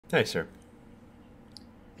Hey, sir. How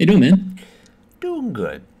you doing, man? Doing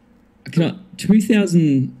good.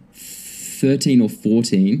 2013 or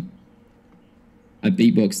 14, I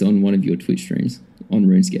beatboxed on one of your Twitch streams on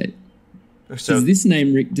RuneScape. So, Does this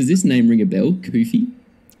name ring a bell, Koofy?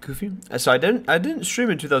 Goofy? So I didn't stream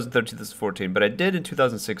in 2013, 2014, but I did in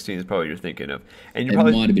 2016 is probably what you're thinking of. And you're It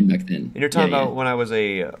probably, might have been back then. and you're talking about when I was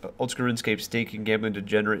a old school RuneScape staking gambling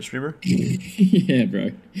degenerate streamer? Yeah, bro.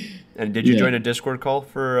 And did you join a Discord call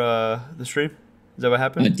for the stream? Is that what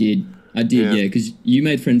happened? I did, yeah, because you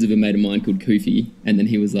made friends with a mate of mine called Koofy, and then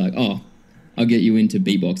he was like, "Oh, I'll get you into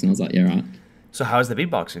beatbox," and I was like, "Yeah, right." So how's the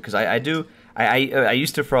beatboxing? Because I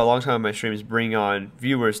used to for a long time on my streams bring on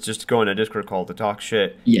viewers just to go on a Discord call to talk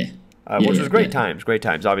shit. Yeah. Which was great times.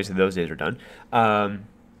 Obviously, those days are done.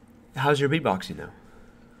 How's your beatboxing now?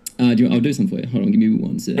 I'll do some for you. Hold on, give me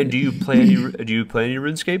one sec. And do you play any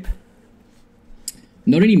RuneScape?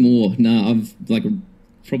 Not anymore. No, I've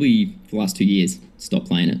probably the last 2 years stopped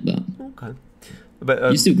playing it. But okay. But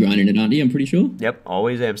you're still grinding it, aren't you? I'm pretty sure. Yep,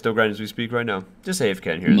 always am. Still grinding as we speak right now. Just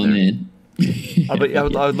AFK here. My man. But I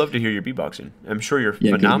would love to hear your beatboxing. I'm sure you're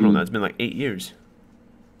phenomenal now. It's been like 8 years.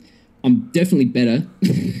 I'm definitely better.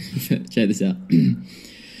 Check this out.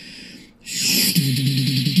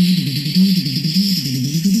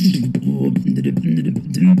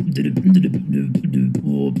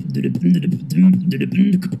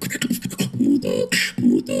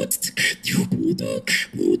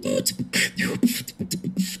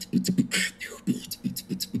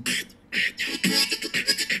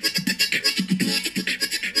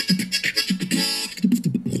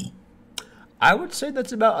 I would say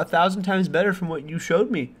that's about 1,000 times better from what you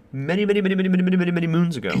showed me many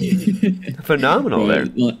moons ago. Phenomenal. Bro,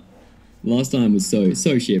 there. Last time was so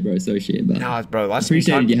shit, bro. So shit, but nah, bro. Last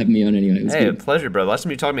appreciated you having me on anyway. It was good. Pleasure, bro. Last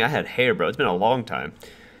time you talked to me, I had hair, bro. It's been a long time.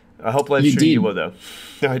 I hope live stream you will though.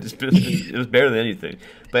 It was barely anything,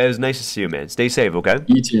 but it was nice to see you, man. Stay safe, okay?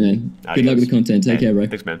 You too, man. Good luck with the content. Take care, bro.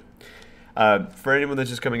 Thanks, man. For anyone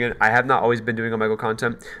that's just coming in, I have not always been doing Omegle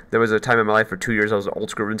content. There was a time in my life for 2 years I was an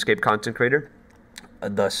old school RuneScape content creator,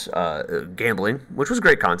 thus gambling, which was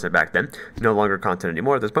great content back then. No longer content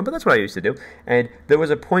anymore at this point, but that's what I used to do. And there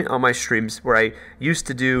was a point on my streams where I used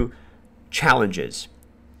to do challenges.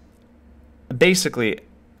 Basically,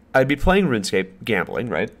 I'd be playing RuneScape, gambling,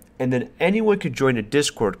 right? And then anyone could join a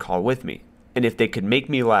Discord call with me. And if they could make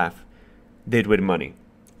me laugh, they'd win money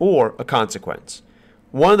or a consequence.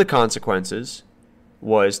 One of the consequences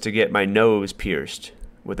was to get my nose pierced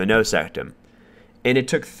with a nose septum. And it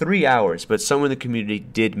took 3 hours, but someone in the community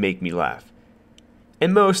did make me laugh.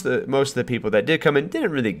 And most of the people that did come in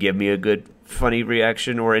didn't really give me a good, funny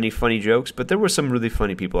reaction or any funny jokes, but there were some really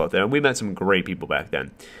funny people out there, and we met some great people back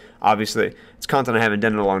then. Obviously, it's content I haven't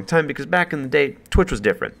done in a long time, because back in the day, Twitch was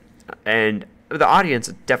different. And the audience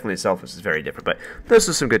definitely itself is very different, but those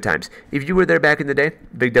are some good times. If you were there back in the day,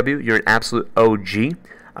 Big W, you're an absolute OG.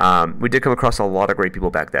 We did come across a lot of great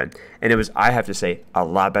people back then, and it was, I have to say, a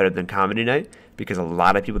lot better than Comedy Night, because a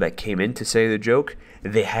lot of people that came in to say the joke,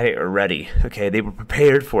 they had it ready. Okay, they were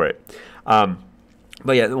prepared for it. But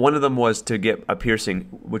yeah, one of them was to get a piercing,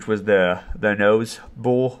 which was the nose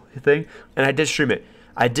bowl thing, and I did stream it.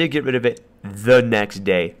 I did get rid of it the next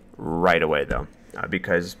day, right away though,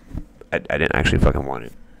 because I didn't actually fucking want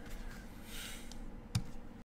it.